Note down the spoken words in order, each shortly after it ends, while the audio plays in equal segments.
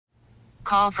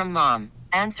call from mom.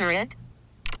 Answer it.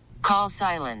 Call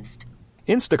silenced.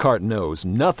 Instacart knows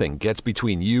nothing gets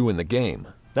between you and the game.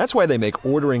 That's why they make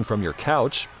ordering from your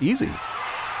couch easy.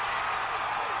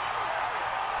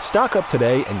 Stock up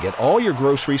today and get all your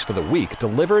groceries for the week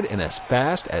delivered in as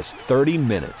fast as 30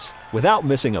 minutes without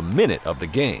missing a minute of the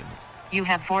game. You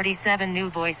have 47 new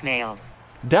voicemails.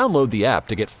 Download the app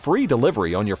to get free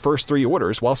delivery on your first 3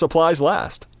 orders while supplies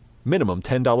last. Minimum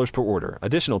 $10 per order.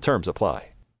 Additional terms apply.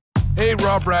 Hey,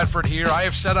 Rob Bradford here. I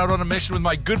have set out on a mission with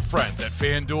my good friends at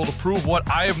FanDuel to prove what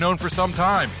I have known for some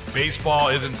time. Baseball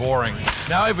isn't boring.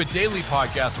 Now I have a daily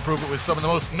podcast to prove it with some of the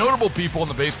most notable people in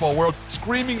the baseball world,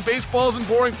 screaming baseball isn't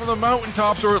boring from the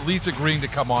mountaintops, or at least agreeing to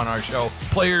come on our show.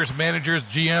 Players, managers,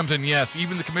 GMs, and yes,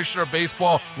 even the commissioner of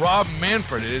baseball, Rob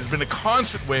Manfred. It has been a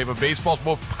constant wave of baseball's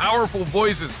most powerful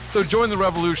voices. So join the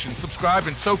revolution. Subscribe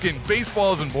and soak in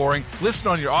Baseball Isn't Boring. Listen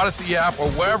on your Odyssey app or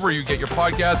wherever you get your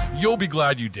podcasts. You'll be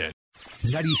glad you did.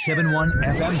 97.1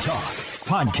 FM Talk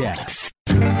Podcast.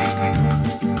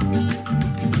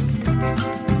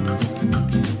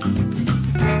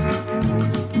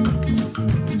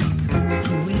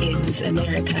 Wiggins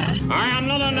America. I am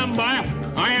not a number.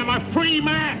 I am a free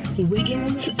man.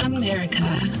 Wiggins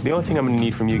America. The only thing I'm going to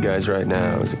need from you guys right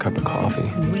now is a cup of coffee.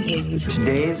 Wiggins.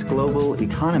 Today's global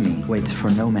economy waits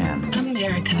for no man.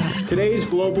 America. Today's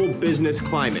global business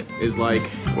climate is like,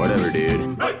 whatever,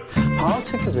 dude.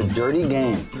 Politics is a dirty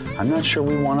game. I'm not sure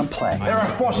we want to play. There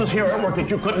are forces here at work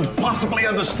that you couldn't possibly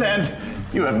understand.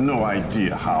 You have no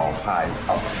idea how high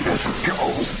up this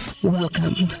goes.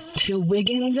 Welcome to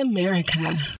Wiggins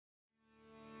America.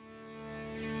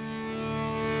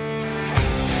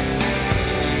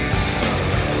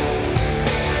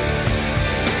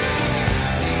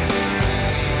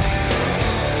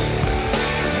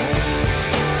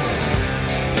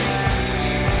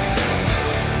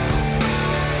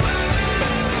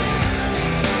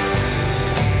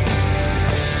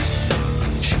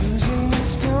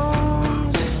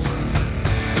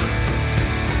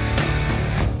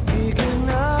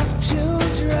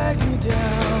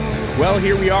 Well,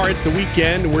 here we are. It's the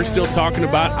weekend. We're still talking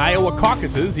about Iowa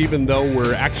caucuses, even though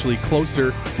we're actually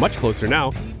closer, much closer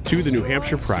now, to the New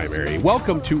Hampshire primary.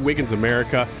 Welcome to Wiggins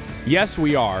America. Yes,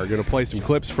 we are going to play some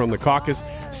clips from the caucus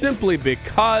simply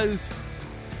because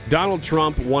Donald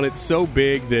Trump won it so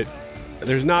big that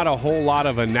there's not a whole lot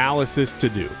of analysis to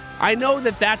do. I know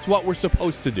that that's what we're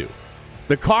supposed to do.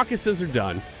 The caucuses are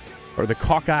done, or the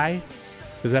caucus.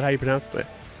 Is that how you pronounce it?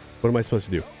 What am I supposed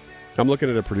to do? I'm looking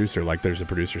at a producer like there's a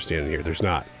producer standing here. There's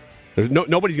not.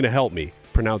 Nobody's going to help me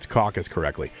pronounce caucus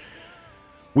correctly.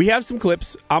 We have some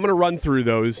clips. I'm going to run through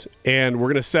those, and we're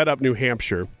going to set up New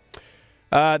Hampshire.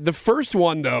 The first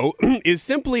one, though, is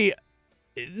simply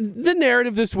the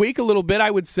narrative this week a little bit,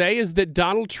 I would say, is that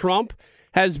Donald Trump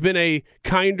has been a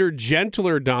kinder,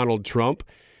 gentler Donald Trump,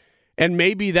 and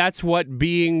maybe that's what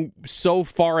being so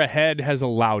far ahead has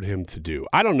allowed him to do.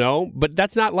 I don't know, but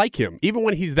that's not like him. Even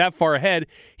when he's that far ahead,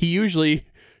 he usually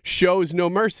shows no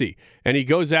mercy, and he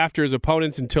goes after his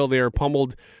opponents until they are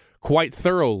pummeled quite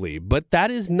thoroughly. But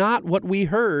that is not what we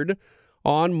heard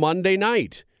on Monday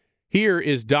night. Here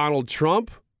is Donald Trump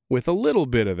with a little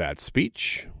bit of that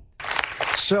speech.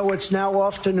 So it's now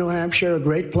off to New Hampshire, a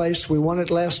great place. We won it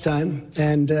last time,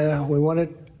 and we won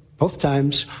it both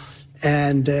times.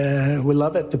 And we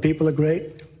love it. The people are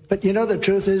great. But, you know, the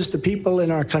truth is the people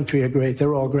in our country are great.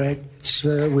 They're all great.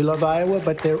 We love Iowa,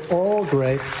 but they're all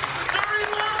great.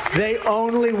 They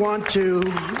only want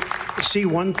to see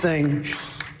one thing.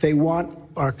 They want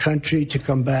our country to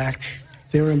come back.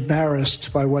 They're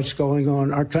embarrassed by what's going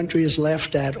on. Our country is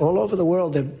laughed at. All over the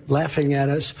world, they're laughing at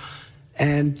us.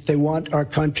 And they want our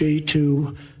country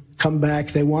to come back.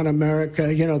 They want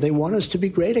America, you know, they want us to be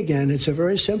great again. It's a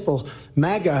very simple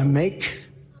MAGA, make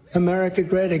America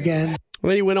great again.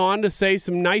 And then he went on to say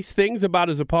some nice things about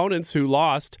his opponents who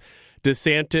lost,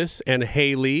 DeSantis and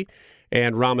Haley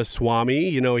and Ramaswamy.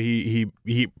 You know, he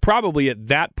probably at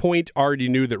that point already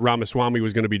knew that Ramaswamy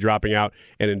was going to be dropping out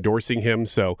and endorsing him,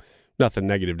 so nothing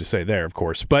negative to say there, of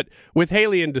course. But with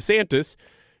Haley and DeSantis,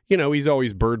 you know, he's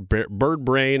always bird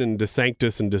brain and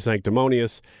DeSanctus and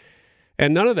DeSanctimonious.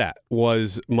 And none of that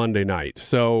was Monday night.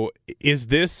 So is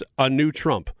this a new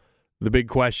Trump? The big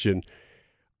question.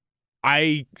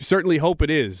 I certainly hope it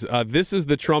is. This is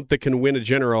the Trump that can win a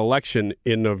general election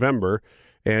in November,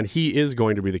 and he is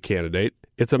going to be the candidate.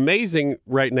 It's amazing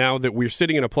right now that we're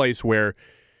sitting in a place where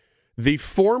the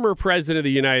former president of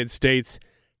the United States,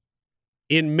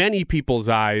 in many people's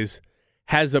eyes,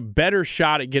 has a better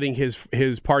shot at getting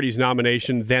his party's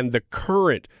nomination than the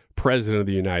current president of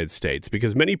the United States,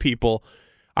 because many people,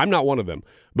 I'm not one of them,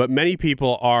 but many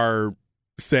people are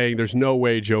saying there's no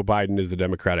way Joe Biden is the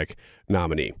Democratic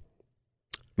nominee.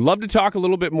 Love to talk a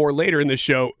little bit more later in the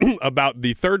show about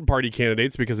the third-party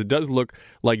candidates because it does look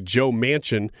like Joe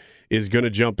Manchin is going to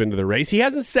jump into the race. He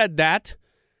hasn't said that,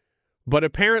 but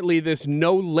apparently this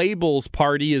No Labels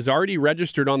party is already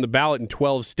registered on the ballot in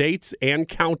 12 states and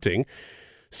counting,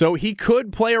 so he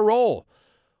could play a role.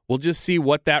 We'll just see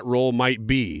what that role might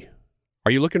be.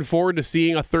 Are you looking forward to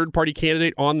seeing a third-party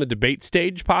candidate on the debate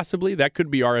stage, possibly? That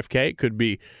could be RFK. It could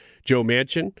be Joe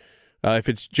Manchin. If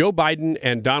it's Joe Biden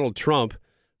and Donald Trump,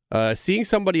 seeing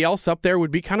somebody else up there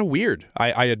would be kind of weird,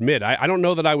 I admit. I don't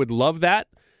know that I would love that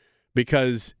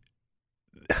because,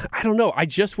 I don't know, I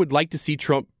just would like to see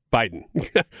Trump-Biden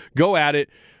go at it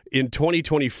in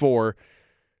 2024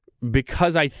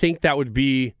 because I think that would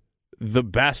be the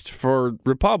best for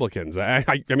Republicans.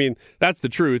 I mean, that's the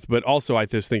truth, but also I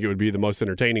just think it would be the most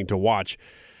entertaining to watch.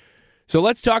 So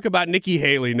let's talk about Nikki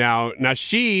Haley now. Now,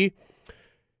 she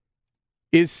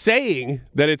is saying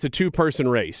that it's a two-person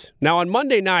race. Now, on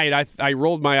Monday night, I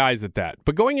rolled my eyes at that.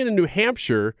 But going into New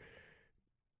Hampshire,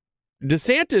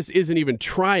 DeSantis isn't even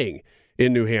trying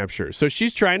in New Hampshire. So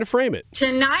she's trying to frame it.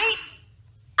 Tonight,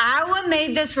 Iowa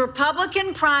made this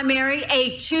Republican primary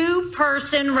a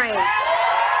two-person race.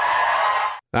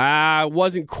 It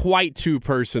wasn't quite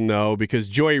two-person, though, because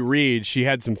Joy Reid, she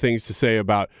had some things to say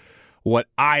about what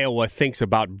Iowa thinks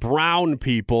about brown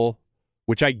people,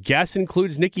 which I guess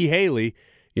includes Nikki Haley.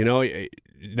 You know,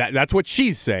 that's what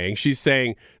she's saying. She's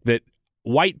saying that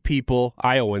white people,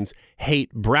 Iowans,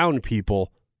 hate brown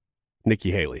people,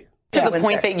 Nikki Haley. To the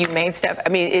point that you made, Steph, I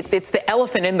mean, it's the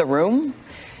elephant in the room.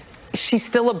 She's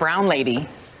still a brown lady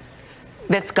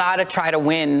that's got to try to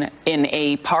win in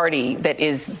a party that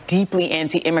is deeply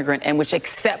anti-immigrant and which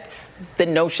accepts the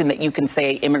notion that you can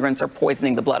say immigrants are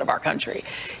poisoning the blood of our country.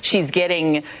 She's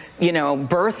getting,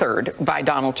 birthered by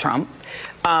Donald Trump.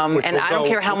 And I don't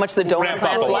care how much the donor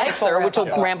class likes her, which will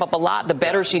ramp up a lot, the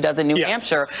better she does in New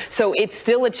Hampshire. So it's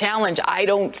still a challenge. I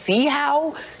don't see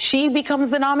how she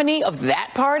becomes the nominee of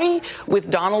that party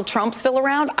with Donald Trump still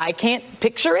around. I can't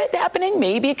picture it happening.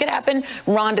 Maybe it could happen.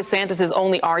 Ron DeSantis'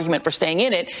 only argument for staying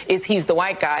in it is he's the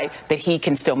white guy, that he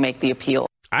can still make the appeal.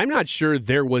 I'm not sure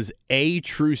there was a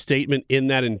true statement in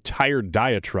that entire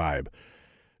diatribe.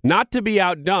 Not to be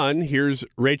outdone, here's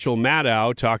Rachel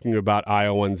Maddow talking about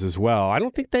Iowans as well. I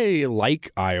don't think they like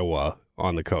Iowa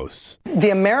on the coasts. The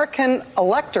American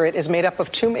electorate is made up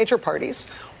of two major parties.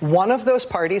 One of those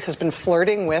parties has been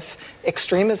flirting with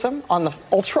extremism on the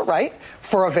ultra-right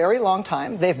for a very long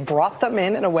time. They've brought them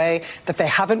in a way that they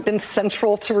haven't been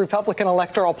central to Republican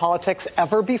electoral politics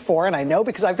ever before, and I know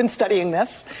because I've been studying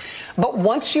this. But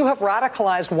once you have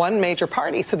radicalized one major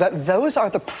party so that those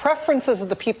are the preferences of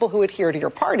the people who adhere to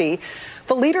your party,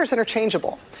 the leader's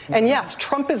interchangeable. And yes,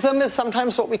 Trumpism is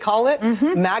sometimes what we call it.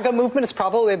 MAGA movement is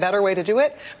probably a better way to do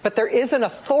it. But there is an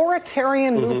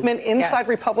authoritarian movement inside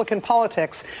Republican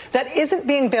politics that isn't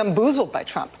being bamboozled by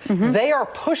Trump. They are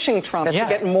pushing Trump to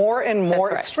get more and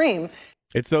more extreme.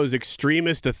 It's those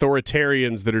extremist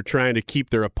authoritarians that are trying to keep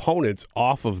their opponents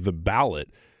off of the ballot.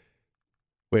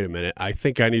 Wait a minute. I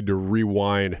think I need to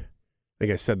rewind. I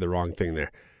think I said the wrong thing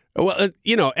there. Well,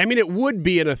 it would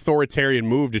be an authoritarian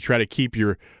move to try to keep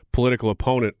your political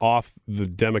opponent off the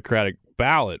Democratic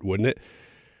ballot, wouldn't it?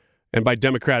 And by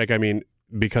Democratic, I mean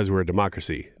because we're a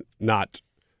democracy, not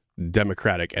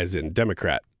Democratic as in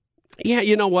Democrat. Yeah,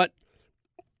 you know what?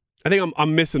 I think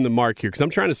I'm missing the mark here because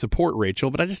I'm trying to support Rachel,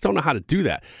 but I just don't know how to do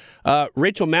that.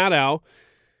 Rachel Maddow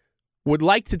would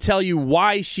like to tell you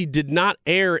why she did not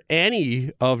air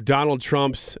any of Donald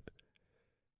Trump's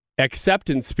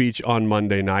acceptance speech on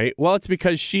Monday night. Well, it's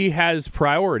because she has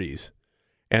priorities,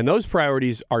 and those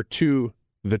priorities are to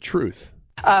the truth.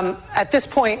 At this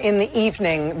point in the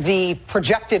evening, the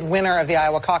projected winner of the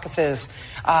Iowa caucuses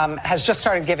has just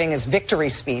started giving his victory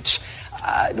speech.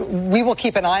 We will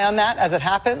keep an eye on that as it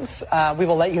happens. We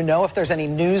will let you know if there's any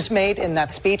news made in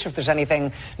that speech, if there's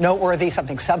anything noteworthy,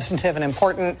 something substantive and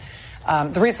important.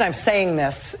 The reason I'm saying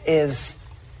this is,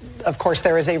 of course,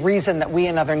 there is a reason that we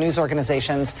and other news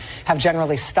organizations have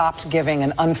generally stopped giving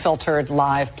an unfiltered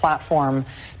live platform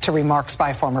to remarks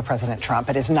by former President Trump.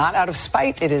 It is not out of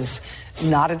spite. It is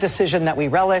not a decision that we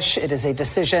relish. It is a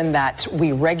decision that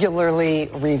we regularly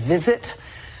revisit.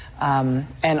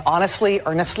 And honestly,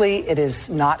 earnestly, it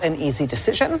is not an easy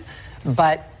decision,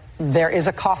 but there is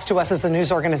a cost to us as a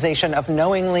news organization of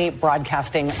knowingly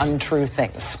broadcasting untrue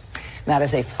things. That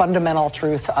is a fundamental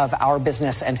truth of our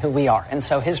business and who we are. And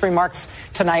so his remarks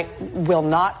tonight will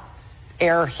not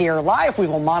air here live. We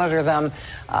will monitor them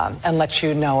and let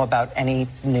you know about any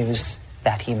news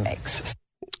that he makes.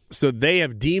 So they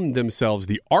have deemed themselves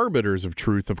the arbiters of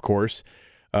truth, of course.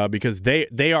 because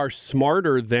they are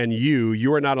smarter than you.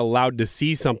 You are not allowed to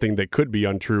see something that could be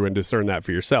untrue and discern that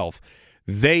for yourself.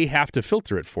 They have to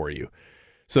filter it for you.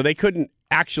 So they couldn't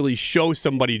actually show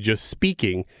somebody just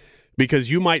speaking because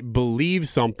you might believe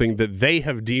something that they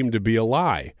have deemed to be a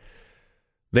lie.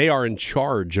 They are in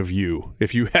charge of you.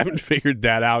 If you haven't figured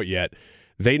that out yet,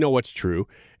 they know what's true,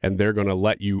 and they're going to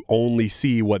let you only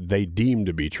see what they deem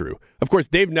to be true. Of course,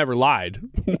 they've never lied.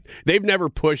 They've never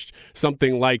pushed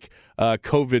something like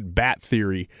COVID bat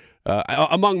theory,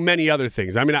 among many other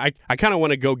things. I mean, I kind of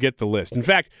want to go get the list. In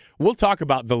fact, we'll talk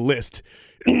about the list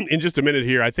in just a minute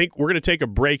here. I think we're going to take a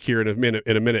break here in a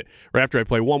minute, right after I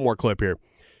play one more clip here.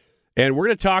 And we're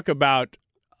going to talk about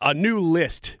a new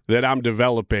list that I'm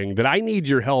developing that I need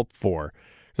your help for.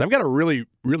 Because I've got a really,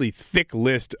 really thick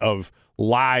list of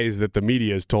lies that the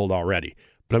media has told already.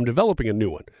 But I'm developing a new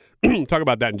one. Talk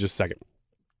about that in just a second.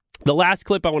 The last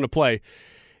clip I want to play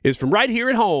is from right here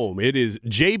at home. It is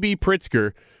J.B.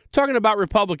 Pritzker talking about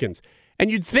Republicans.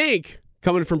 And you'd think,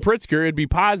 coming from Pritzker, it'd be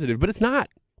positive, but it's not.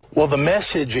 Well, the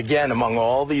message, again, among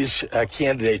all these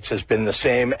candidates has been the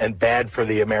same and bad for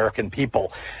the American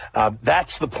people.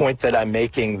 That's the point that I'm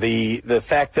making. The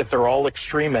fact that they're all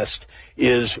extremists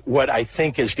is what I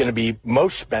think is going to be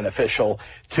most beneficial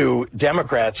to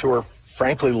Democrats who are,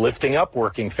 frankly, lifting up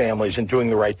working families and doing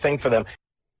the right thing for them.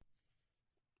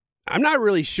 I'm not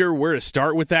really sure where to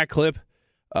start with that clip.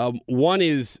 One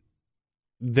is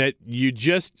that you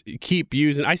just keep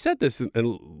using, I said this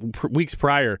in weeks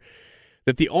prior,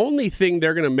 that the only thing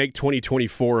they're going to make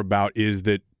 2024 about is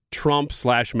that Trump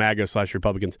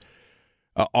 /MAGA/Republicans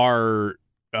are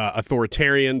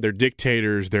authoritarian, they're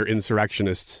dictators, they're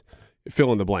insurrectionists,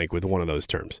 fill in the blank with one of those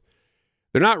terms.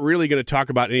 They're not really going to talk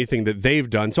about anything that they've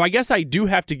done. So I guess I do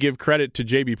have to give credit to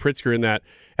J.B. Pritzker in that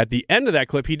at the end of that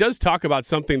clip, he does talk about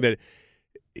something that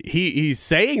he's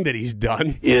saying that he's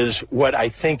done. Is what I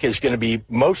think is going to be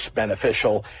most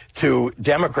beneficial to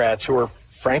Democrats who are,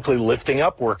 frankly, lifting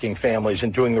up working families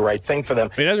and doing the right thing for them.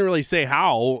 He doesn't really say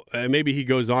how. Maybe he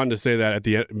goes on to say that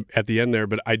at the end there,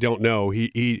 but I don't know.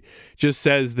 He just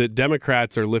says that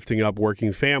Democrats are lifting up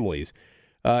working families.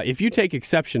 If you take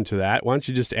exception to that, why don't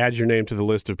you just add your name to the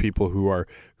list of people who are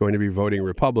going to be voting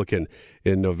Republican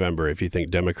in November if you think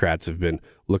Democrats have been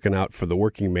looking out for the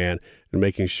working man and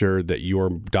making sure that your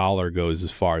dollar goes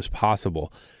as far as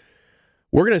possible.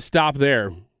 We're going to stop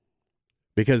there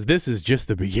because this is just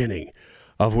the beginning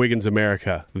of Wiggins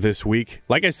America this week.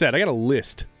 Like I said, I got a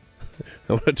list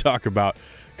I want to talk about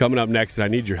coming up next that I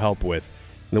need your help with.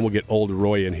 And then we'll get old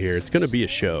Roy in here. It's going to be a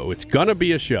show. It's going to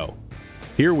be a show.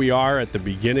 Here we are at the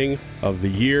beginning of the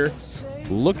year,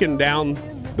 looking down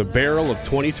the barrel of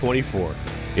 2024.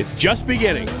 It's just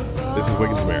beginning. This is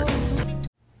Wiggins America.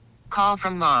 Call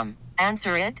from mom.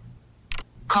 Answer it.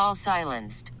 Call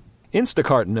silenced.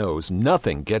 Instacart knows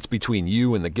nothing gets between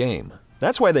you and the game.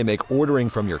 That's why they make ordering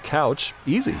from your couch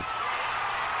easy.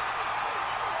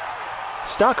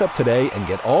 Stock up today and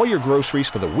get all your groceries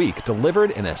for the week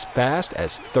delivered in as fast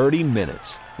as 30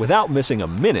 minutes without missing a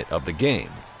minute of the game.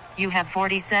 You have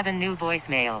 47 new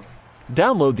voicemails.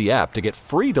 Download the app to get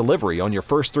free delivery on your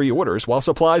first 3 orders while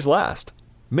supplies last.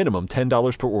 Minimum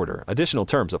 $10 per order. Additional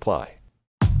terms apply.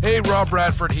 Hey, Rob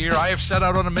Bradford here. I have set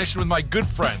out on a mission with my good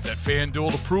friends at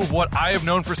FanDuel to prove what I have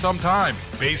known for some time.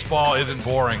 Baseball isn't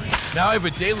boring. Now I have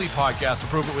a daily podcast to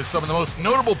prove it with some of the most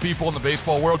notable people in the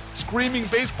baseball world, screaming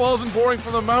baseball isn't boring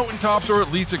from the mountaintops, or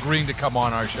at least agreeing to come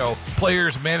on our show.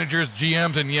 Players, managers,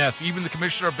 GMs, and yes, even the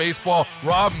commissioner of baseball,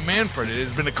 Rob Manfred. It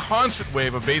has been a constant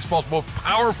wave of baseball's most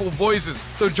powerful voices.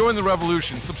 So join the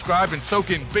revolution. Subscribe and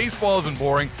soak in Baseball Isn't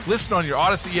Boring. Listen on your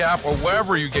Odyssey app or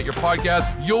wherever you get your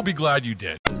podcasts. You'll be glad you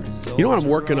did. You know what I'm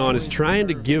working on is trying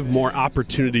to give more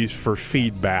opportunities for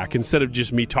feedback. Instead of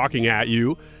just me talking at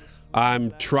you,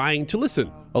 I'm trying to listen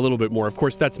a little bit more. Of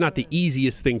course, that's not the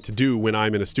easiest thing to do when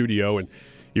I'm in a studio and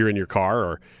you're in your car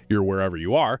or you're wherever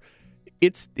you are.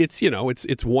 It's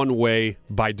one way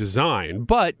by design,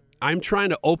 but I'm trying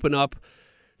to open up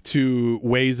to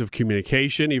ways of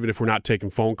communication, even if we're not taking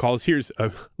phone calls. Here's a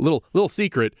little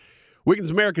secret.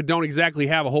 Wiggins America don't exactly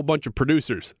have a whole bunch of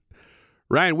producers.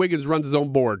 Ryan Wiggins runs his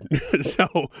own board.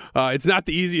 So it's not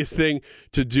the easiest thing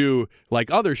to do like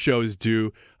other shows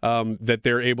do, that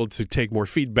they're able to take more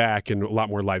feedback and a lot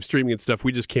more live streaming and stuff.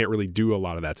 We just can't really do a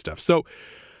lot of that stuff. So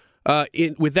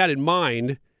with that in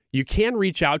mind, you can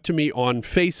reach out to me on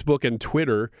Facebook and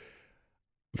Twitter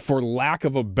for lack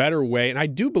of a better way. And I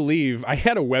do believe I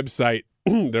had a website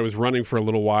that was running for a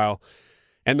little while.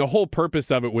 And the whole purpose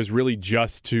of it was really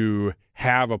just to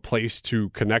have a place to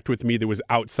connect with me that was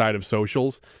outside of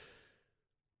socials.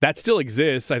 That still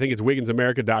exists. I think it's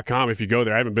WigginsAmerica.com if you go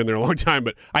there. I haven't been there a long time,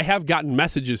 but I have gotten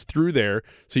messages through there,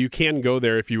 so you can go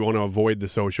there if you want to avoid the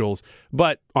socials.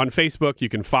 But on Facebook, you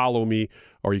can follow me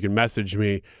or you can message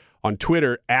me. On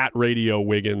Twitter,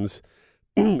 @RadioWiggins,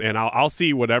 and I'll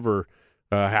see whatever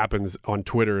happens on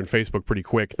Twitter and Facebook pretty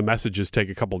quick. The messages take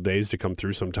a couple days to come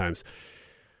through sometimes.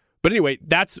 But anyway,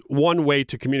 that's one way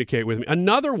to communicate with me.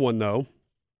 Another one, though,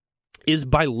 is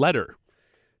by letter.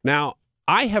 Now,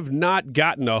 I have not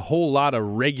gotten a whole lot of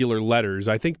regular letters,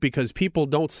 I think because people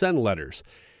don't send letters.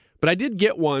 But I did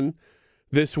get one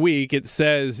this week. It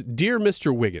says, "Dear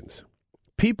Mr. Wiggins,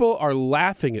 people are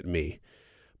laughing at me,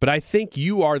 but I think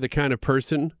you are the kind of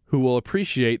person who will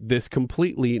appreciate this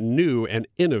completely new and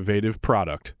innovative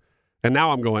product." And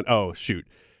now I'm going, oh, shoot,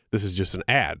 this is just an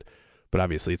ad. But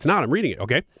obviously it's not. I'm reading it,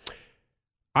 okay?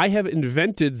 "I have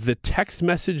invented the text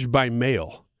message by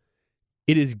mail.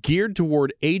 It is geared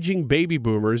toward aging baby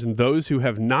boomers and those who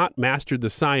have not mastered the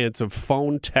science of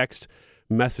phone text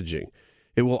messaging.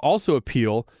 It will also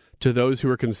appeal to those who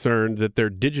are concerned that their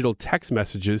digital text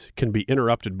messages can be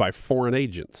interrupted by foreign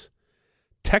agents.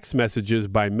 Text messages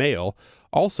by mail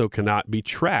also cannot be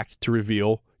tracked to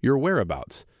reveal your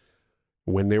whereabouts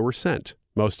when they were sent.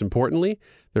 Most importantly,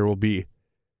 it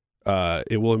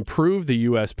will improve the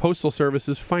U.S. Postal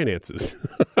Service's finances."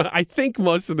 I think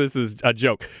most of this is a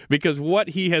joke because what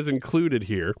he has included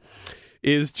here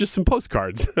is just some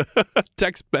postcards,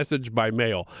 text message by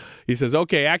mail. He says,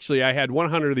 "Okay, actually, I had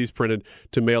 100 of these printed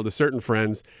to mail to certain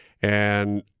friends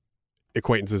and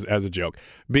acquaintances as a joke.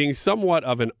 Being somewhat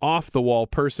of an off-the-wall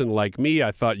person like me,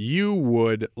 I thought you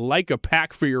would like a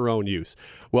pack for your own use.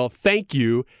 Well, thank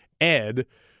you, Ed,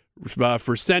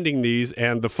 for sending these,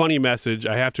 and the funny message,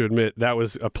 I have to admit, that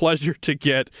was a pleasure to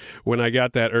get when I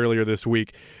got that earlier this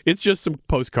week. It's just some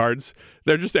postcards.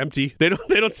 They're just empty. They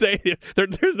don't say,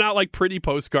 there's not like pretty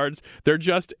postcards. They're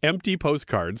just empty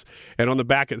postcards, and on the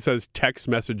back it says text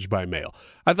message by mail.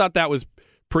 I thought that was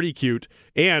pretty cute,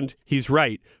 and he's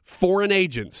right. Foreign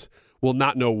agents will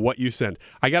not know what you send.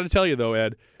 I got to tell you, though,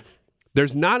 Ed,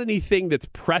 there's not anything that's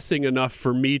pressing enough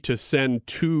for me to send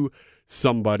to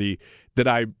somebody that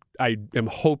I am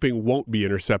hoping won't be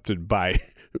intercepted by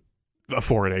a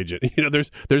foreign agent. You know,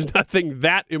 there's nothing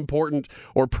that important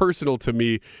or personal to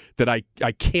me that I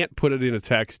can't put it in a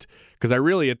text, because I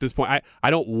really, at this point, I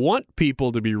don't want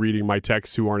people to be reading my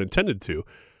texts who aren't intended to.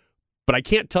 But I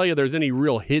can't tell you there's any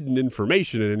real hidden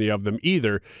information in any of them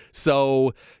either.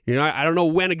 So, you know, I don't know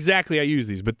when exactly I use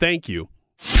these, but thank you.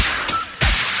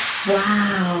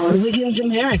 Wow, Wiggins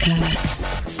America.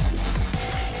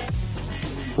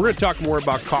 We're going to talk more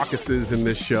about caucuses in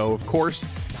this show, of course,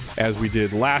 as we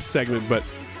did last segment, but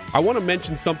I want to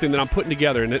mention something that I'm putting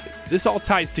together, and this all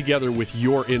ties together with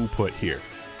your input here.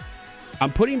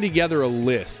 I'm putting together a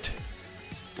list,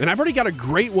 and I've already got a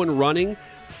great one running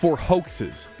for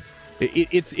hoaxes.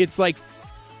 It's like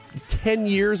 10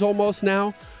 years almost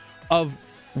now of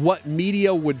what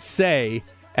media would say,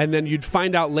 and then you'd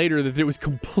find out later that it was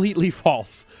completely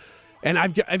false. And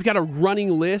I've got a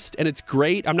running list, and it's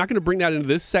great. I'm not going to bring that into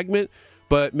this segment,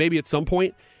 but maybe at some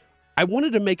point. I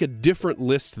wanted to make a different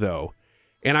list, though,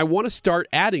 and I want to start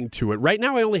adding to it. Right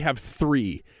now, I only have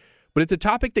 3, but it's a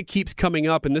topic that keeps coming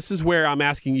up, and this is where I'm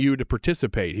asking you to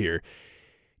participate here,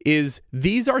 is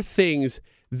these are things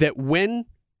that when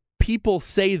people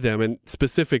say them, and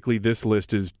specifically this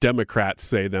list is Democrats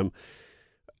say them,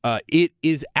 it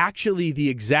is actually the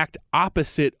exact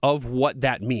opposite of what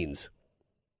that means.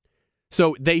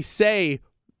 So they say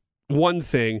one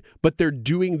thing, but they're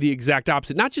doing the exact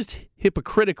opposite. Not just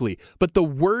hypocritically, but the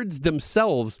words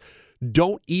themselves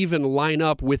don't even line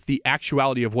up with the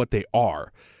actuality of what they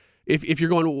are. If you're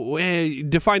going,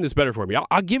 define this better for me,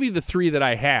 I'll give you the 3 that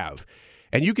I have,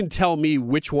 and you can tell me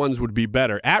which ones would be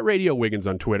better. At Radio Wiggins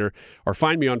on Twitter, or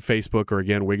find me on Facebook, or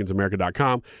again,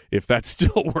 WigginsAmerica.com. If that's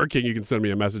still working, you can send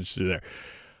me a message through there.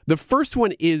 The first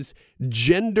one is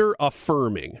gender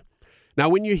affirming. Now,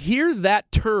 when you hear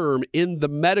that term in the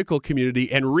medical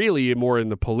community, and really more in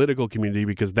the political community,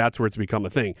 because that's where it's become a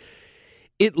thing,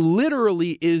 it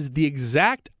literally is the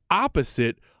exact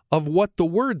opposite of what the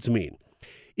words mean.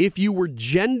 If you were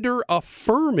gender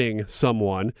affirming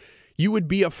someone, you would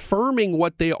be affirming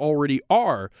what they already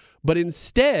are, but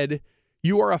instead,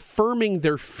 you are affirming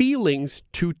their feelings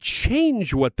to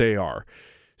change what they are.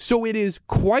 So it is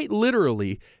quite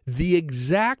literally the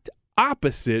exact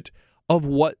opposite of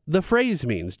what the phrase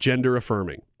means, gender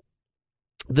affirming.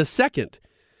 The second,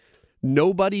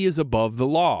 nobody is above the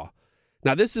law.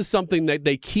 Now, this is something that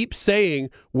they keep saying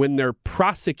when they're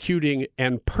prosecuting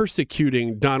and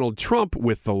persecuting Donald Trump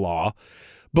with the law.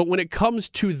 But when it comes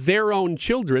to their own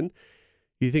children,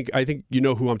 I think you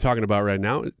know who I'm talking about right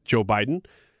now, Joe Biden.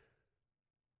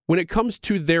 When it comes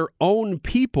to their own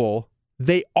people,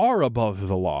 they are above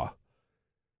the law.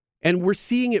 And we're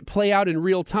seeing it play out in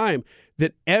real time,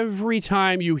 that every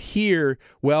time you hear,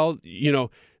 well, you know,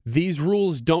 these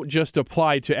rules don't just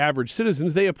apply to average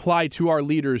citizens, they apply to our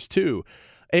leaders too.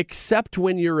 Except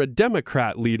when you're a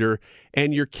Democrat leader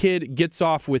and your kid gets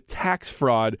off with tax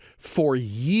fraud for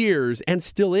years and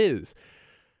still is.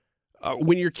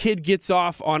 When your kid gets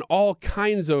off on all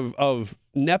kinds of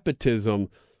nepotism,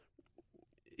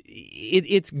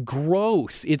 it's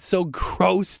gross. It's so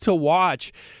gross to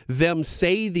watch them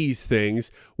say these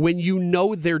things when you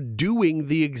know they're doing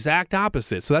the exact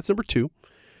opposite. So that's number 2.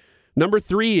 Number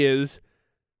 3 is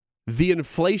the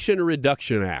Inflation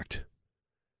Reduction Act.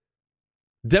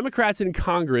 Democrats in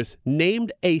Congress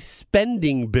named a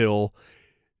spending bill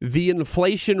the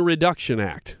Inflation Reduction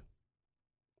Act.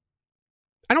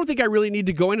 I don't think I really need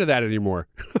to go into that anymore.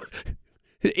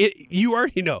 You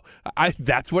already know.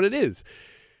 That's what it is.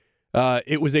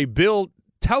 It was a bill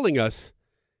telling us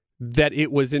that it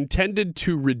was intended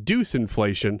to reduce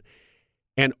inflation,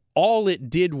 and all it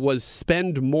did was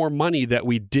spend more money that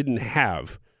we didn't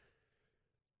have.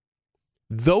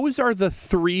 Those are the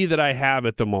 3 that I have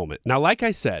at the moment. Now, like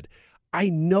I said, I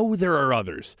know there are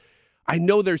others. I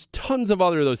know there's tons of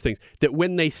other of those things that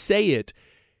when they say it,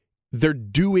 they're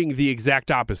doing the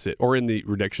exact opposite, or in the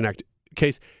Reduction Act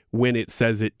case, when it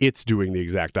says it, it's doing the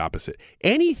exact opposite.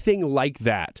 Anything like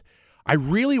that, I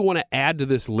really want to add to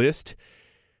this list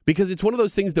because it's one of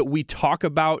those things that we talk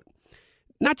about,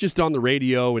 not just on the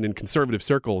radio and in conservative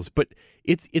circles, but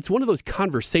it's one of those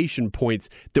conversation points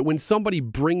that when somebody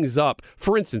brings up,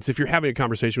 for instance, if you're having a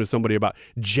conversation with somebody about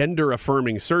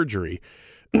gender-affirming surgery,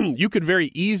 you could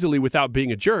very easily, without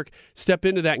being a jerk, step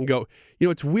into that and go, you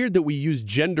know, it's weird that we use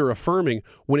gender-affirming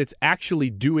when it's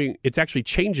actually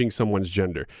changing someone's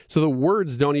gender. So the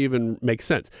words don't even make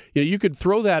sense. You know, you could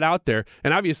throw that out there,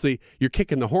 and obviously you're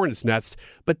kicking the hornet's nest,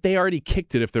 but they already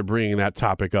kicked it if they're bringing that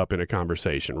topic up in a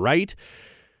conversation, right?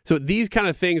 So these kind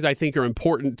of things I think are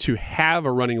important to have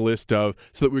a running list of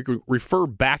so that we can refer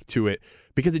back to it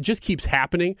because it just keeps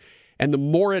happening. And the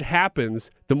more it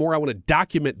happens, the more I want to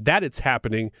document that it's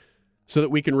happening so that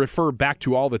we can refer back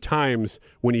to all the times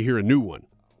when you hear a new one.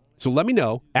 So let me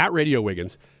know at Radio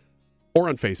Wiggins or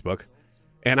on Facebook,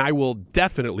 and I will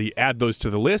definitely add those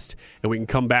to the list, and we can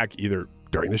come back either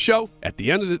during the show, at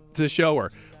the end of the show,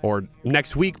 or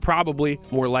next week, probably,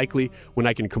 more likely, when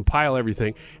I can compile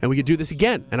everything, and we could do this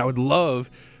again. And I would love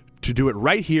to do it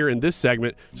right here in this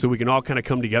segment so we can all kind of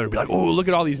come together and be like, oh, look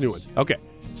at all these new ones. Okay,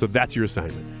 so that's your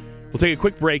assignment. We'll take a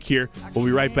quick break here. We'll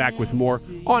be right back with more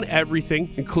on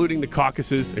everything, including the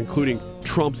caucuses, including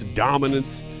Trump's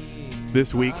dominance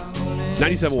this week.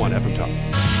 97.1 FM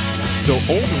Talk. So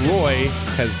Old Roy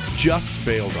has just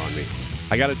bailed on me.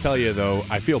 I got to tell you, though,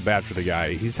 I feel bad for the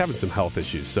guy. He's having some health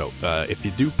issues. So if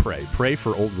you do pray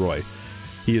for Old Roy.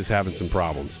 He is having some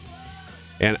problems.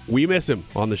 And we miss him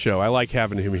on the show. I like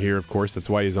having him here, of course. That's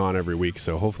why he's on every week.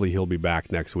 So hopefully he'll be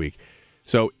back next week.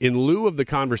 So in lieu of the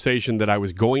conversation that I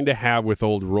was going to have with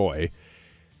Old Roy,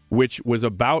 which was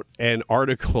about an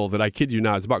article that I kid you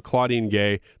not, it's about Claudine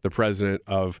Gay, the president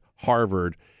of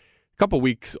Harvard. A couple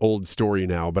weeks old story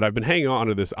now, but I've been hanging on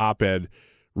to this op-ed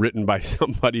written by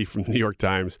somebody from the New York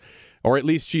Times, or at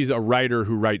least she's a writer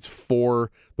who writes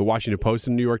for the Washington Post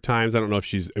and New York Times. I don't know if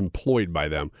she's employed by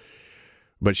them,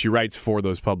 but she writes for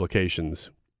those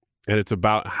publications. And it's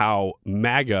about how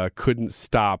MAGA couldn't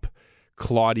stop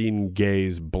Claudine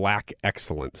Gay's black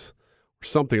excellence, or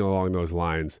something along those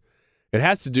lines. It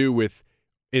has to do with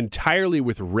entirely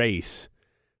with race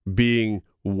being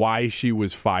why she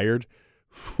was fired,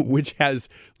 which has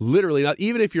literally not,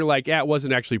 even if you're like, it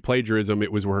wasn't actually plagiarism,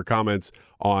 it was her comments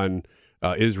on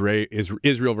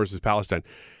Israel versus Palestine.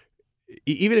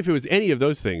 Even if it was any of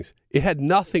those things, it had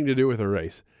nothing to do with her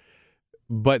race.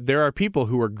 But there are people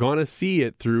who are going to see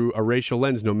it through a racial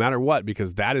lens no matter what,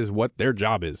 because that is what their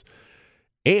job is.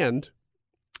 And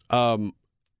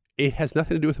it has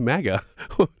nothing to do with MAGA.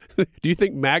 Do you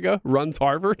think MAGA runs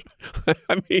Harvard?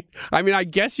 I mean, I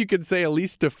guess you could say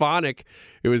Elise Stefanik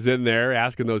was in there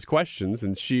asking those questions.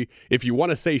 And if you want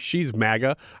to say she's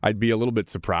MAGA, I'd be a little bit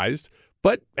surprised.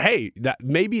 But hey,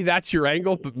 maybe that's your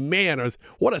angle. But man,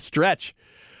 what a stretch.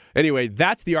 Anyway,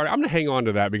 that's the article. I'm going to hang on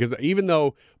to that because even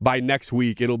though by next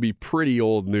week it'll be pretty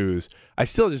old news, I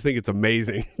still just think it's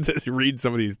amazing to read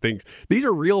some of these things. These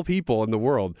are real people in the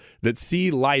world that see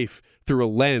life through a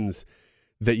lens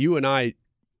that you and I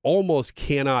almost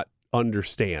cannot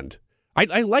understand.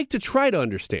 I like to try to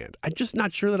understand. I'm just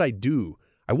not sure that I do.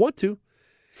 I want to.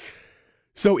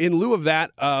 So in lieu of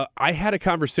that, I had a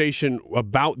conversation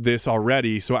about this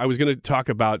already. So I was going to talk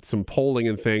about some polling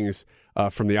and things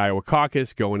from the Iowa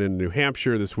caucus going into New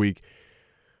Hampshire this week.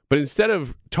 But instead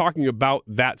of talking about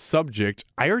that subject,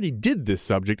 I already did this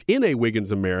subject in a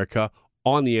Wiggins America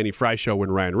on the Annie Fry Show when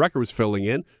Ryan Rucker was filling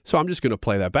in. So I'm just going to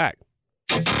play that back.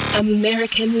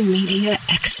 American media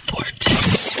export.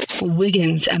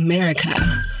 Wiggins America.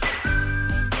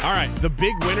 All right, the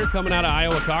big winner coming out of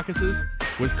Iowa caucuses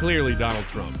was clearly Donald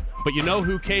Trump. But you know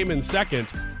who came in second?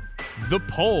 The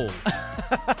polls.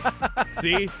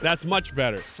 See, that's much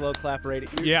better. Slow clap radio.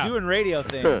 You're doing radio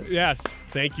things. Yes,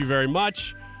 thank you very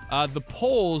much. The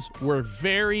polls were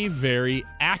very, very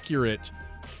accurate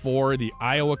for the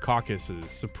Iowa caucuses.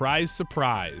 Surprise,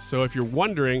 surprise. So if you're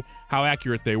wondering how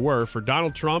accurate they were, for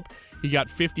Donald Trump, he got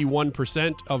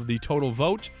 51% of the total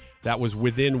vote. That was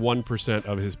within 1%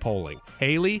 of his polling.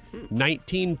 Haley,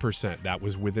 19%. That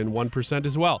was within 1%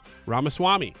 as well.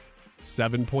 Ramaswamy,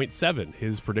 7.7.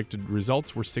 His predicted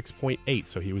results were 6.8,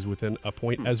 so he was within a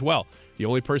point as well. The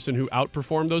only person who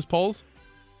outperformed those polls,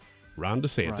 Ron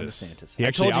DeSantis. I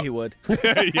told you he would.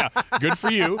 Yeah, good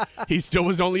for you. He still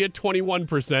was only at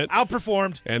 21%.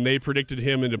 Outperformed. And they predicted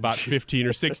him at about 15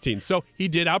 or 16. So he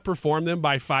did outperform them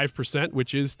by 5%,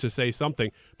 which is to say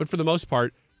something. But for the most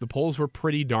part, the polls were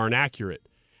pretty darn accurate.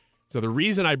 So the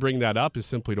reason I bring that up is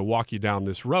simply to walk you down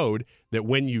this road that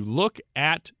when you look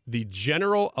at the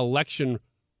general election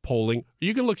polling,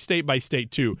 you can look state by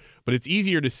state too, but it's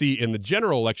easier to see in the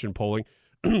general election polling.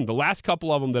 The last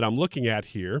couple of them that I'm looking at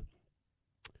here,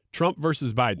 Trump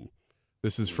versus Biden.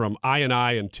 This is from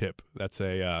I&I and TIP. That's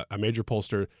a major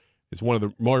pollster. It's one of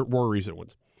the more recent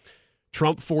ones.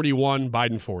 Trump 41,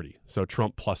 Biden 40. So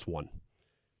Trump +1.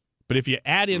 But if you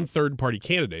add in third-party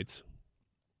candidates,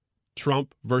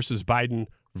 Trump versus Biden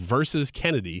versus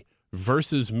Kennedy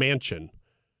versus Manchin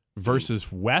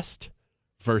versus West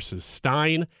versus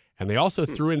Stein, and they also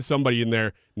threw in somebody in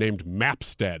there named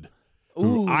Mapstead,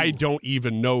 who I don't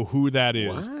even know who that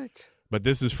is. What? But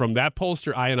this is from that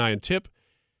pollster, I&I and TIP.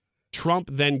 Trump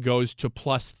then goes to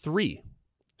 +3.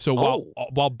 So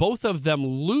while both of them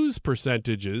lose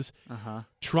percentages,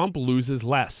 Trump loses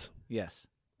less. Yes.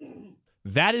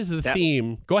 That is the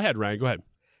theme. Go ahead, Ryan. Go ahead.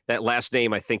 That last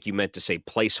name, I think you meant to say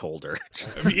placeholder.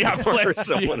 Yeah, for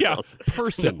someone else.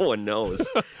 Person. No one knows.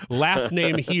 Last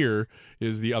name here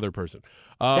is the other person.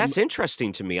 That's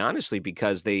interesting to me, honestly,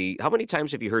 because how many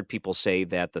times have you heard people say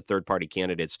that the third-party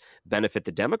candidates benefit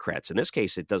the Democrats? In this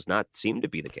case, it does not seem to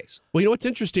be the case. Well, you know what's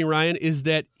interesting, Ryan, is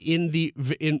that in the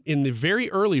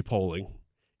very early polling,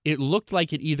 it looked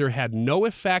like it either had no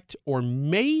effect or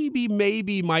maybe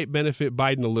might benefit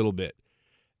Biden a little bit.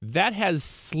 That has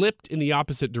slipped in the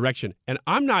opposite direction. And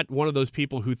I'm not one of those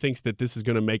people who thinks that this is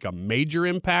going to make a major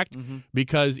impact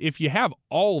because if you have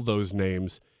all those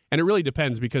names, and it really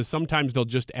depends because sometimes they'll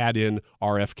just add in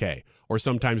RFK or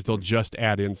sometimes they'll just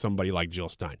add in somebody like Jill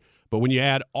Stein. But when you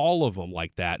add all of them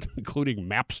like that, including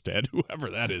Mapstead,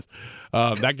 whoever that is,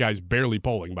 that guy's barely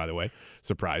polling, by the way.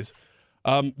 Surprise.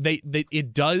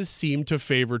 It does seem to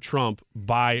favor Trump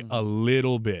by a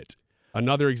little bit.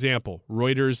 Another example,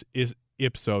 Reuters is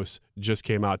Ipsos just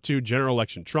came out too. General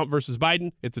election, Trump versus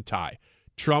Biden, it's a tie.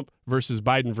 Trump versus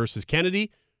Biden versus Kennedy,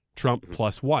 Trump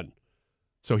 +1.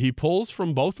 So he pulls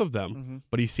from both of them,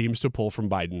 but he seems to pull from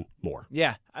Biden more.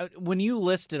 Yeah. When you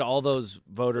listed all those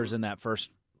voters in that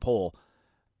first poll,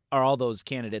 or all those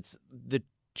candidates, the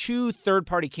two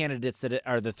third-party candidates that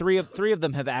are the three of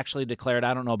them have actually declared.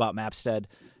 I don't know about Mapstead.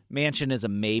 Manchin is a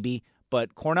maybe,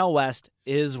 but Cornel West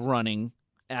is running.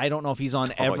 I don't know if he's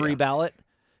on every ballot.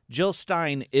 Jill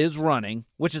Stein is running,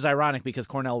 which is ironic because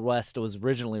Cornel West was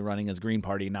originally running as Green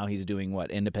Party. Now he's doing,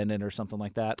 independent or something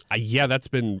like that? Yeah, that's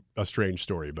been a strange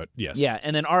story, but yes. Yeah,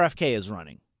 and then RFK is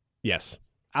running. Yes.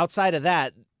 Outside of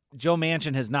that, Joe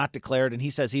Manchin has not declared, and he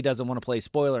says he doesn't want to play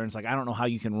spoiler. And it's like, I don't know how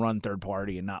you can run third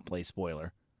party and not play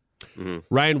spoiler.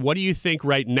 Ryan, what do you think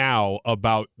right now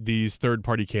about these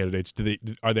third-party candidates?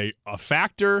 Are they a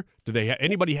factor? Do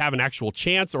anybody have an actual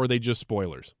chance, or are they just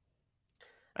spoilers?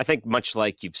 I think much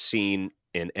like you've seen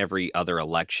in every other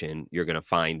election, you're going to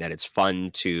find that it's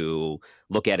fun to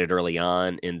look at it early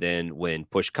on, and then when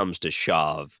push comes to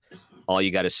shove, all you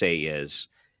got to say is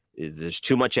there's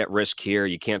too much at risk here.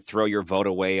 You can't throw your vote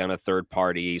away on a third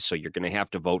party, so you're going to have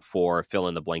to vote for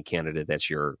fill-in-the-blank candidate that's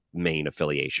your main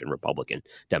affiliation, Republican,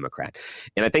 Democrat.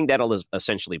 And I think that'll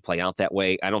essentially play out that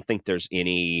way. I don't think there's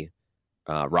any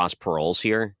Ross Perot's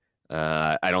here.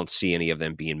 I don't see any of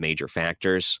them being major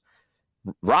factors.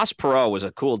 Ross Perot was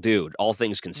a cool dude, all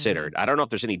things considered. I don't know if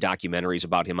there's any documentaries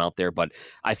about him out there, but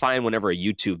I find whenever a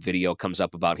YouTube video comes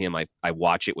up about him, I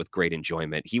watch it with great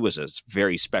enjoyment. He was a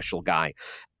very special guy.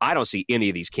 I don't see any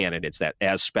of these candidates that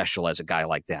as special as a guy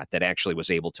like that actually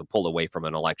was able to pull away from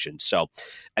an election. So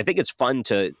I think it's fun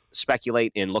to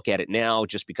speculate and look at it now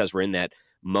just because we're in that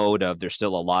mode of there's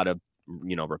still a lot of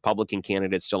Republican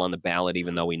candidates still on the ballot,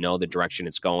 even though we know the direction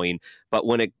it's going. But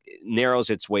when it narrows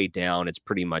its way down, it's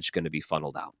pretty much going to be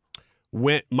funneled out.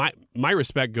 When my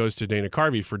respect goes to Dana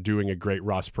Carvey for doing a great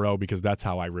Ross Perot, because that's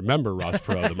how I remember Ross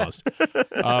Perot the most.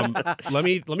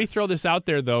 Let me throw this out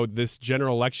there, though. This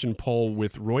general election poll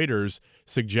with Reuters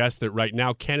suggests that right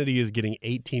now Kennedy is getting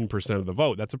 18% of the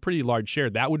vote. That's a pretty large share.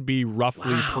 That would be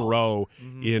roughly Perot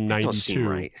in 92. That don't seem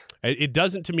right. It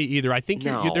doesn't to me either. I think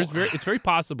it's very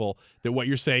possible that what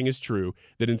you're saying is true,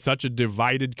 that in such a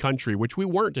divided country, which we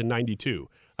weren't in 92,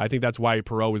 I think that's why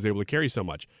Perot was able to carry so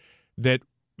much, that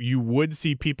you would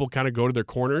see people kind of go to their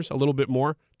corners a little bit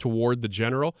more toward the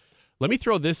general. Let me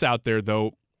throw this out there,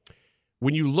 though.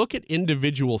 When you look at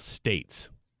individual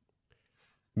states,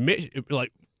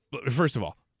 first of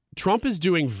all, Trump is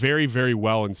doing very, very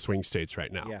well in swing states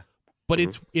right now. Yeah. But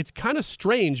it's kind of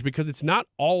strange because it's not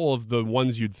all of the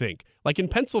ones you'd think. Like in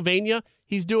Pennsylvania,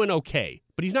 he's doing okay,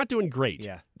 but he's not doing great.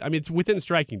 Yeah. I mean, it's within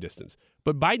striking distance.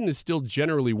 But Biden is still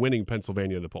generally winning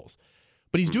Pennsylvania in the polls.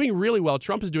 But he's doing really well.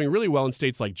 Trump is doing really well in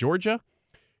states like Georgia,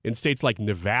 in states like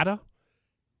Nevada,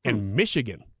 and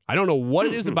Michigan. I don't know what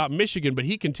it is about Michigan, but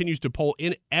he continues to poll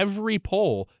in every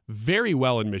poll very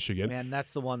well in Michigan. Man,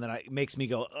 that's the one that makes me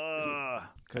go, ugh.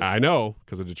 I know,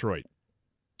 because of Detroit.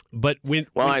 But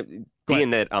being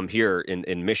that I'm here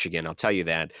in Michigan, I'll tell you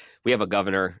that we have a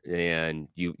governor, and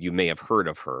you may have heard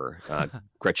of her,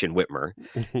 Gretchen Whitmer.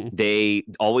 They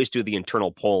always do the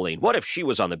internal polling. What if she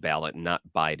was on the ballot and not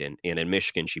Biden? And in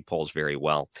Michigan, she polls very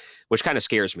well, which kind of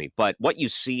scares me. But what you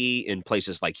see in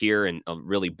places like here and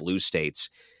really blue states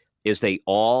is they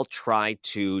all try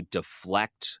to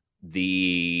deflect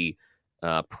the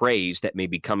praise that may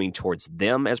be coming towards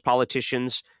them as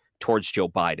politicians towards Joe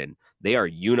Biden. They are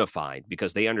unified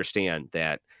because they understand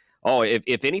that,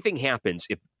 if anything happens,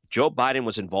 if Joe Biden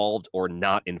was involved or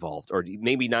not involved, or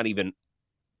maybe not even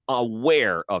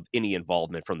aware of any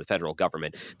involvement from the federal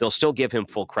government, they'll still give him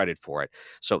full credit for it.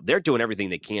 So they're doing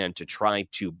everything they can to try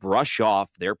to brush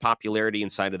off their popularity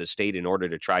inside of the state in order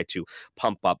to try to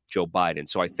pump up Joe Biden.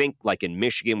 So I think like in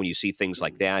Michigan, when you see things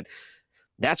like that,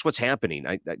 that's what's happening.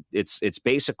 It's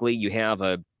basically you have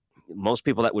most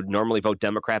people that would normally vote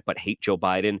Democrat but hate Joe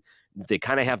Biden, they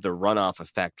kind of have the runoff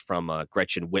effect from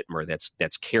Gretchen Whitmer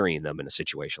that's carrying them in a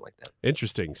situation like that.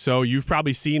 Interesting. So you've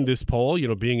probably seen this poll,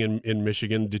 being in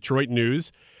Michigan, Detroit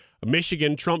News.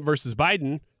 Michigan, Trump versus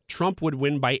Biden. Trump would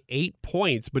win by 8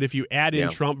 points, but if you add in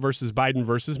Trump versus Biden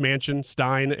versus Manchin,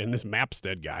 Stein, and this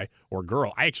Mapstead guy or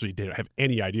girl, I actually didn't have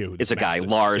any idea who this It's a guy,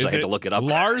 Lars. I had to look it up.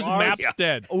 Lars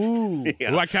Mapstead. Yeah. Ooh.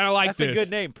 Yeah. Ooh, I kind of like That's this. That's a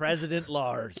good name, President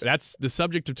Lars. That's the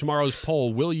subject of tomorrow's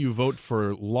poll. Will you vote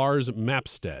for Lars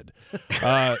Mapstead?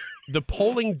 The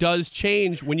polling does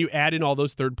change when you add in all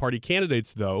those third-party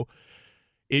candidates, though.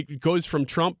 It goes from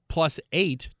Trump plus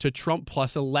 8 to Trump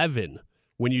plus 11.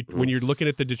 When you're looking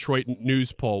at the Detroit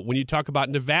News poll, when you talk about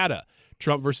Nevada,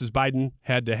 Trump versus Biden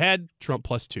head-to-head, Trump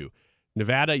plus 2.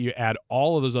 Nevada, you add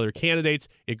all of those other candidates,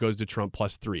 it goes to Trump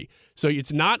plus 3. So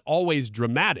it's not always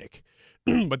dramatic.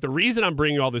 But the reason I'm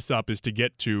bringing all this up is to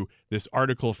get to this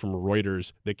article from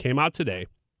Reuters that came out today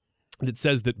that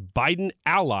says that Biden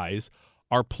allies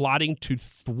are plotting to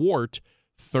thwart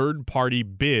third-party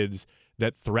bids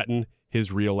that threaten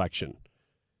his reelection.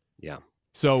 Yeah.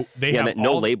 So they have that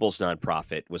No Labels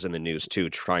nonprofit was in the news too,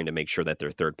 trying to make sure that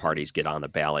their third parties get on the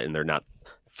ballot and they're not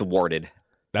thwarted.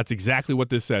 That's exactly what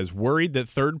this says. Worried that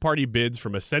third-party bids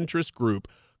from a centrist group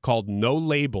called No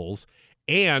Labels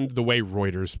and, the way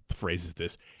Reuters phrases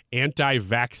this,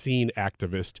 anti-vaccine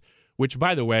activist, which,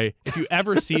 by the way, if you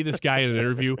ever see this guy in an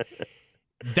interview,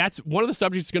 that's one of the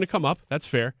subjects that's going to come up. That's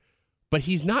fair. But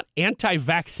he's not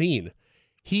anti-vaccine.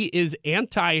 He is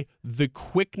anti the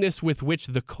quickness with which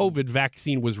the COVID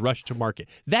vaccine was rushed to market.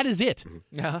 That is it.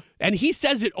 Yeah. And he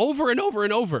says it over and over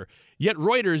and over. Yet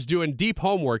Reuters doing deep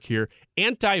homework here.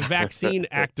 Anti-vaccine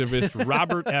activist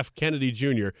Robert F. Kennedy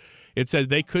Jr. It says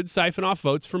they could siphon off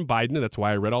votes from Biden, and that's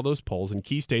why I read all those polls, in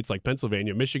key states like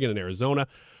Pennsylvania, Michigan, and Arizona.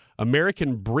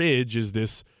 American Bridge is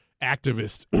this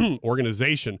activist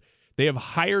organization. They have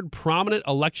hired prominent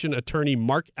election attorney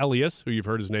Mark Elias, who you've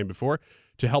heard his name before,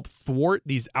 to help thwart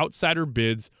these outsider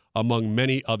bids, among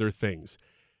many other things.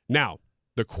 Now,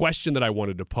 the question that I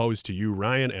wanted to pose to you,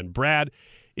 Ryan and Brad,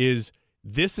 is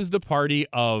this is the party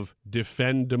of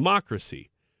defend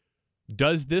democracy.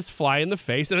 does this fly in the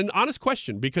face? And an honest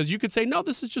question, because you could say, no,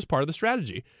 this is just part of the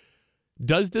strategy.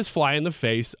 Does this fly in the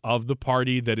face of the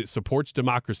party that it supports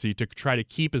democracy to try to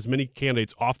keep as many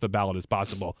candidates off the ballot as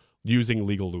possible using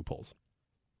legal loopholes?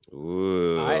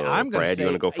 Ooh, I'm going to Brad, say, you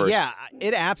want to go first? Yeah,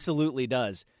 it absolutely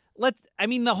does.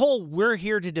 The whole we're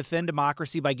here to defend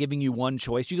democracy by giving you one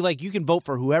choice. You can vote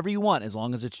for whoever you want as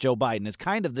long as it's Joe Biden is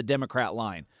kind of the Democrat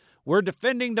line. We're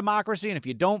defending democracy, and if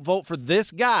you don't vote for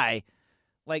this guy,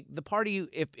 like the party,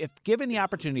 if given the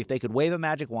opportunity, if they could wave a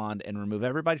magic wand and remove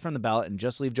everybody from the ballot and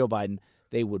just leave Joe Biden,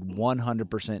 they would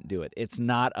 100% do it. It's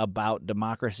not about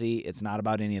democracy. It's not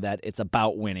about any of that. It's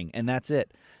about winning, and that's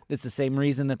it. That's the same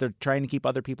reason that they're trying to keep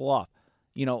other people off.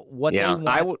 They want.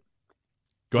 I would.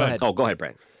 Go ahead. Oh, go ahead,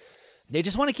 Brad. They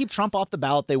just want to keep Trump off the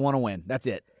ballot. They want to win. That's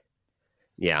it.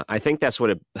 Yeah, I think that's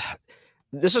what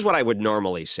this is what I would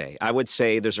normally say. I would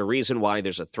say there's a reason why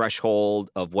there's a threshold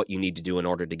of what you need to do in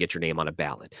order to get your name on a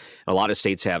ballot. A lot of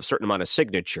states have a certain amount of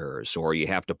signatures, or you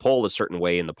have to poll a certain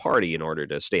way in the party in order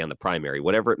to stay on the primary,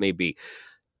 whatever it may be.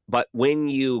 But when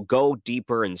you go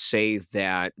deeper and say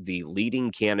that the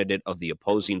leading candidate of the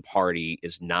opposing party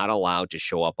is not allowed to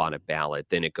show up on a ballot,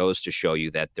 then it goes to show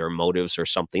you that their motives are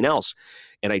something else.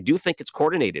 And I do think it's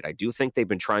coordinated. I do think they've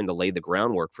been trying to lay the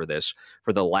groundwork for this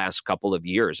for the last couple of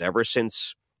years. Ever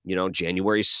since,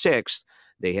 January 6th,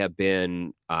 they have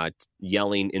been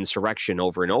yelling insurrection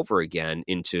over and over again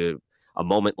into a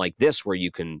moment like this where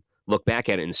you can look back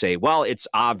at it and say, well, it's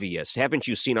obvious. Haven't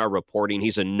you seen our reporting?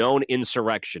 He's a known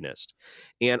insurrectionist.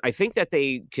 And I think that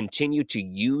they continue to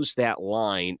use that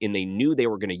line, and they knew they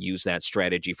were going to use that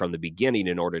strategy from the beginning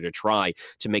in order to try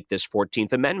to make this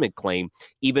 14th Amendment claim,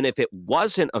 even if it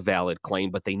wasn't a valid claim,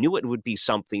 but they knew it would be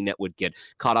something that would get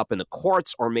caught up in the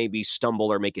courts or maybe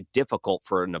stumble or make it difficult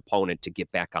for an opponent to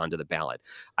get back onto the ballot.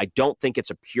 I don't think it's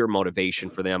a pure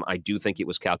motivation for them. I do think it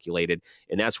was calculated,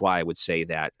 and that's why I would say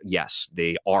that, yes,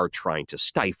 they are trying to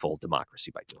stifle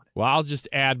democracy by doing it. Well, I'll just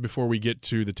add before we get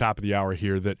to the top of the hour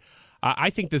here that I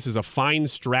think this is a fine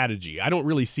strategy. I don't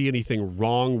really see anything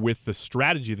wrong with the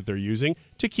strategy that they're using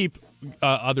to keep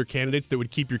other candidates that would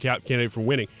keep your candidate from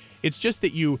winning. It's just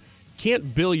that you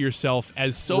can't bill yourself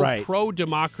as so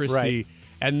pro-democracy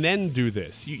and then do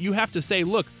this. You have to say,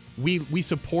 look, we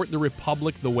support the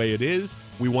republic the way it is.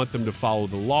 We want them to follow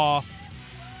the law.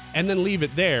 And then leave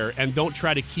it there, and don't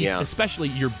try to keep, especially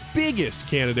your biggest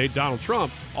candidate, Donald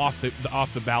Trump, off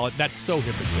the ballot. That's so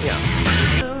hypocritical.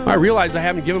 Yeah. I realize I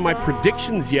haven't given my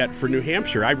predictions yet for New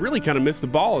Hampshire. I really kind of missed the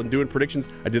ball in doing predictions.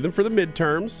 I did them for the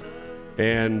midterms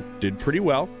and did pretty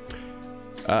well.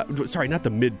 Sorry, not the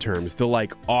midterms, the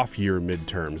off-year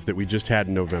midterms that we just had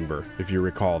in November, if you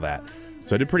recall that.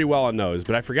 So I did pretty well on those,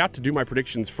 but I forgot to do my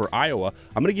predictions for Iowa.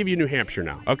 I'm going to give you New Hampshire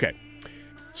now. Okay.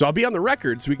 So I'll be on the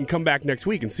record so we can come back next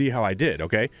week and see how I did,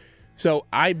 okay? So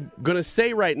I'm going to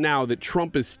say right now that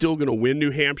Trump is still going to win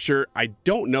New Hampshire. I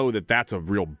don't know that that's a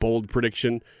real bold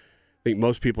prediction. I think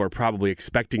most people are probably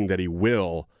expecting that he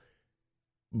will.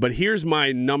 But here's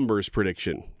my numbers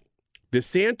prediction.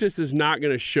 DeSantis is not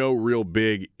going to show real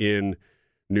big in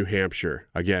New Hampshire.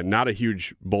 Again, not a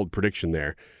huge, bold prediction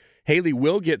there. Haley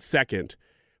will get second,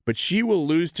 but she will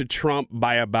lose to Trump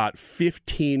by about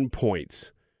 15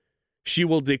 points. She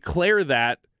will declare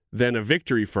that then a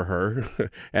victory for her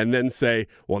and then say,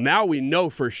 well, now we know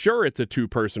for sure it's a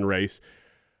two-person race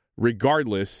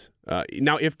regardless.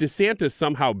 Now, if DeSantis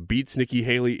somehow beats Nikki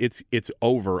Haley, it's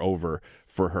over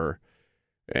for her.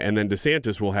 And then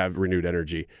DeSantis will have renewed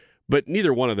energy. But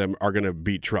neither one of them are going to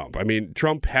beat Trump. I mean,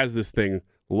 Trump has this thing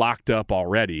locked up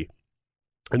already.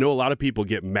 I know a lot of people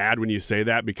get mad when you say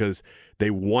that because they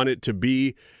want it to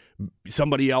be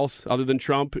somebody else other than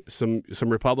Trump. Some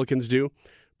Republicans do,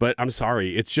 but I'm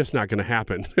sorry, it's just not going to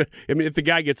happen. I mean, if the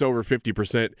guy gets over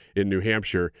 50% in New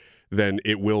Hampshire, then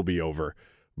it will be over.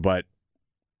 But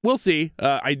we'll see.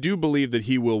 I do believe that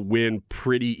he will win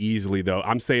pretty easily, though.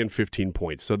 I'm saying 15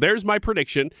 points. So there's my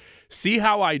prediction. See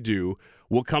how I do.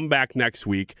 We'll come back next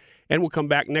week, and we'll come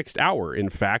back next hour, in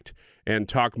fact, and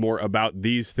talk more about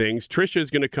these things. Tricia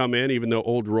is going to come in, even though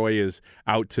old Roy is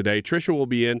out today. Tricia will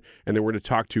be in, and then we're going to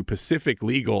talk to Pacific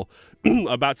Legal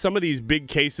about some of these big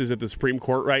cases at the Supreme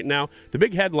Court right now. The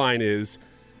big headline is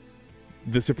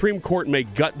the Supreme Court may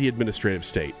gut the administrative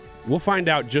state. We'll find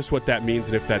out just what that means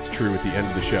and if that's true at the end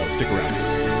of the show. Stick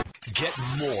around. Get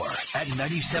more at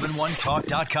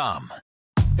 971talk.com.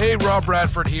 Hey, Rob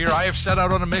Bradford here. I have set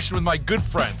out on a mission with my good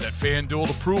friends at FanDuel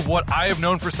to prove what I have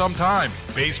known for some time.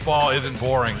 Baseball isn't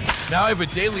boring. Now I have a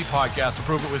daily podcast to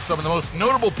prove it with some of the most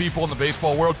notable people in the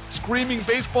baseball world, screaming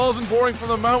baseball isn't boring from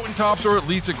the mountaintops, or at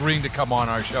least agreeing to come on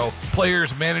our show.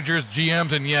 Players, managers,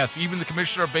 GMs, and yes, even the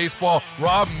commissioner of baseball,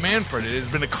 Rob Manfred. It has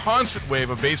been a constant wave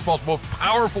of baseball's most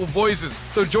powerful voices.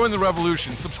 So join the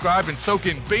revolution. Subscribe and soak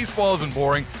in Baseball Isn't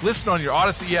Boring. Listen on your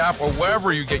Odyssey app or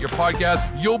wherever you get your podcasts.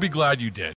 You'll be glad you did.